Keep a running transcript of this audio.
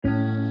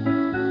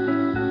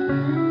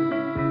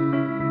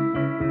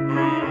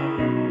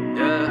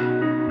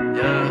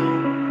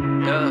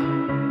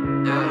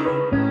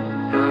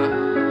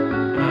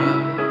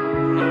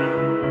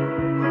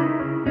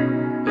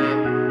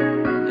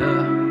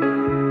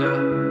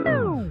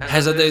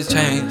As the days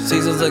change,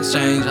 seasons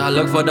exchange, I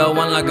look for the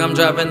one like I'm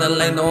driving the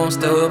lane, though I'm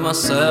still with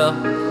myself.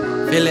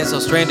 Feeling so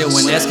stranded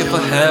when asking for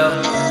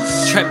help.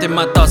 Trapped in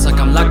my thoughts like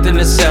I'm locked in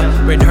a cell.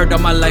 Been hurt all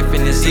my life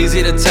and it's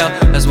easy to tell.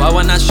 That's why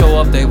when I show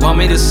up they want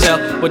me to sell.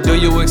 What do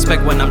you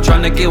expect when I'm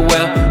trying to get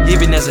well?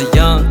 Even as a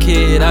young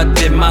kid I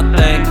did my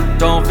thing.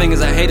 Throwing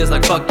fingers at haters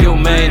like fuck you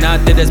man. I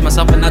did this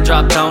myself and I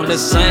dropped on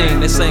this same.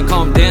 This ain't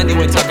calm down, you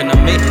ain't talking to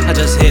me. I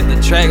just hit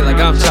the track like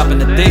I'm chopping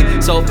the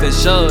dick. So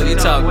official, you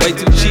talk way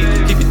too cheap.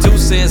 Keep your 2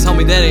 cents,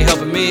 homie, that ain't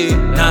helping me.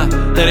 Nah,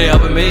 that ain't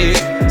helping me.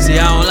 See,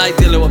 I don't like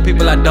dealing with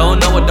people I don't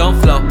know or don't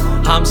flow.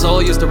 I'm so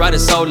used to riding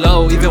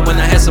solo, even when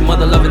I had some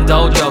other loving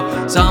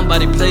dojo.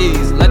 Somebody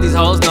please let these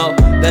hoes know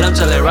that I'm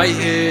chillin' right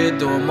here,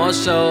 doing more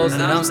shows.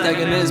 That I'm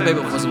stacking this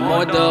paper for some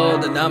more dough.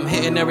 That I'm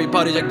hitting every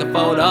party, check the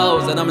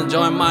photos. That I'm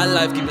enjoying my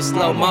life, keep it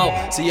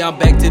slow-mo. See, I'm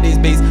back to these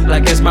beats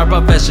like it's my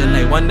profession.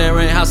 They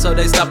wondering how, so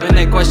they stop and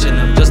they question.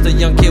 I'm just a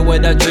young kid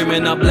with a dream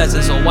and a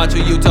blessing. So watch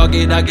who you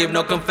target, I give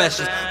no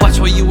confessions. Watch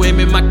where you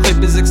aiming, my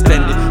clip is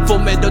extended. Full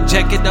metal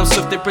jacket, I'm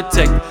swift and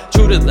protected.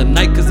 True to the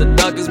night, cause the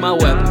dog is my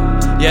weapon.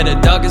 Yeah, the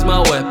dog is my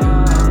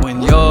weapon.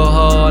 When you're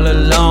all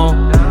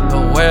alone,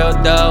 the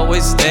world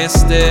always stands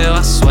still.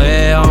 I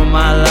swear on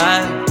my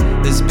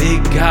life, this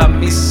beat got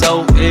me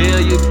so ill.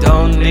 You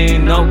don't need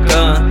no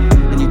gun,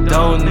 and you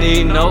don't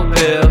need no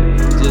pill.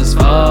 Just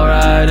fall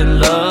right in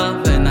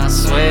love, and I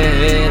swear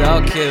it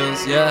all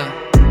kills, yeah.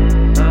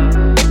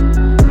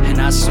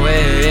 I swear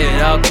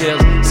it all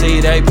kills.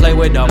 See, they play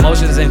with the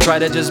emotions and try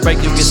to just break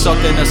you. Get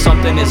sucked into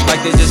something, it's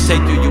like they just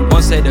take you. You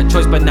once had a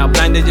choice, but now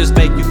blind, they just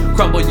make you.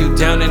 Crumble you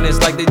down and it's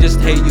like they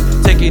just hate you.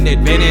 Taking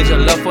advantage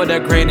of love for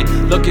their granted.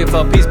 Looking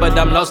for peace, but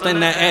I'm lost in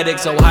the attic.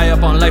 So high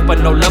up on life, but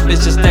no love,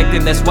 it's just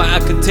acting. That's why I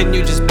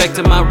continue just back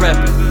to my rap.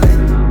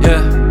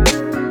 Yeah,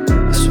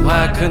 that's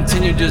why I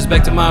continue just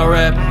back to my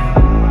rap.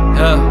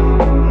 Yeah,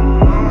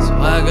 that's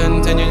why I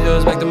continue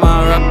just back to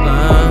my rap.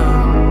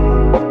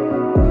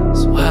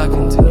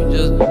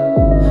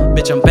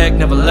 Bitch, I'm back,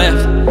 never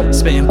left.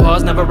 Spitting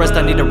pause, never rest.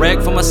 I need a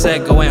rag for my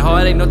set. Going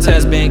hard, ain't no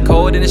test. Being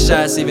cold in the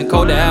shots, even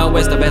colder out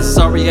west. I've had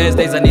sorry ass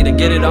days, I need to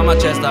get it on my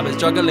chest. I've been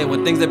struggling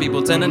with things that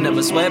people tend to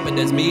never sweat. But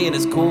that's me and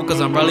it's cool, cause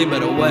I'm probably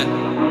better wet.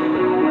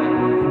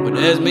 But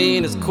that's me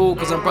and it's cool,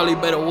 cause I'm probably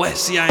better wet.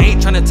 See, I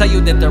ain't tryna tell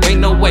you that there ain't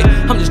no way.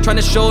 I'm just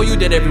tryna show you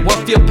that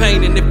everyone feel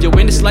pain. And if you're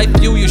in this life,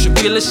 you should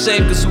feel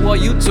ashamed. Cause who are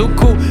you too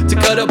cool to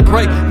cut a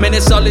break? Man,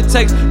 that's all it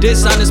takes.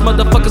 Dishonest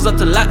motherfuckers up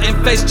to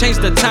Latin face. Change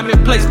the time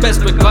and place,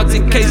 best regards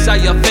in case I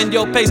offend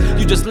your pace.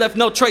 You just left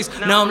no trace,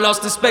 now I'm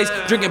lost in space.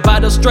 Drinking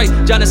bottles straight,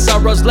 Johnny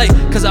sorrows late.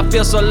 Cause I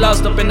feel so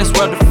lost up in this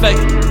world of fate.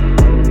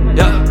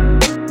 Yeah,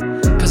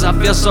 I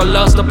feel so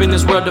lost up in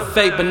this world of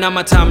fate. But now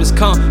my time has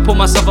come. Pull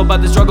myself up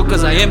out the struggle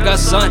cause I am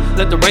God's son.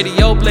 Let the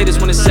radio play this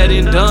when it's said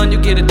and done. You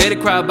get a day to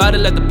cry about it,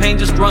 let the pain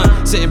just run.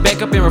 Sitting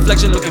back up in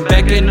reflection, looking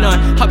back at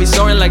none. I'll be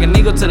soaring like an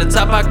eagle to the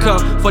top I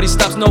come. For these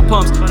stops, no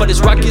pumps, for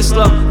this rock get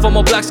slumped. 4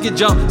 more blocks get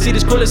jumped. See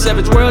this cruel and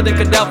savage world, they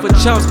cut out for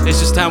chumps.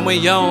 It's just time we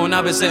young.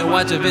 I've been sitting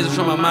watching visions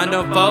from my mind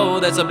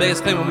unfold. That's the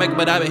biggest claim I make,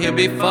 but I've been here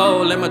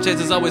before. Let my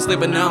chances always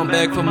slip, but now I'm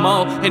back for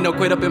more. Ain't no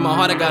quit up in my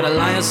heart, I got a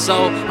lion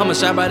soul. I'ma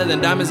shine brighter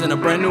than diamonds in a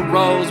brand new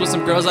rose. With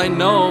some girls I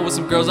know, with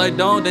some girls I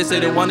don't. They say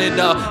they want it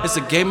all. It's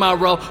a game I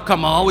roll.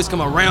 Karma always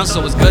come around,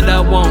 so it's good I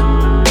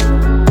won't.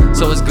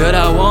 So it's good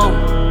I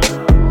won't.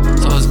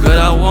 So it's good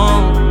I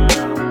won't.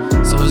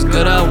 So it's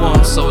good I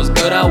won't. So it's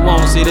good I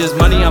won't. See this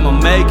money, I'ma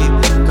make it.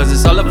 Cause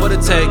it's all up for the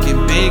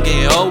taking. Been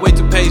getting old, way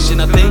too patient.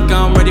 I think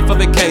I'm ready for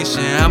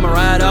vacation. I'ma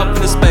ride off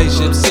in the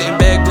spaceship. Sitting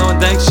back blowing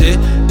dank shit.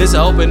 This an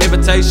open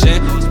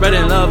invitation.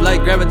 Spreading love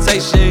like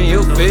gravitation.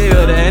 You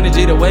feel the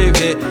energy, the wave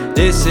hit.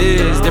 This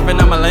is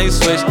different on my lane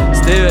switch.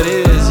 Still it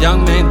is,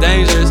 young man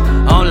dangerous.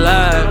 On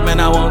live, man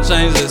I won't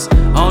change this.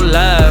 On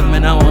live,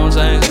 man I won't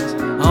change this.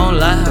 On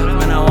live,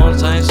 man I won't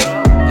change this.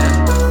 Yeah.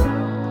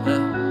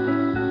 Yeah.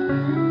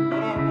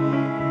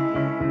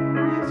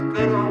 It's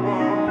good I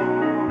won't.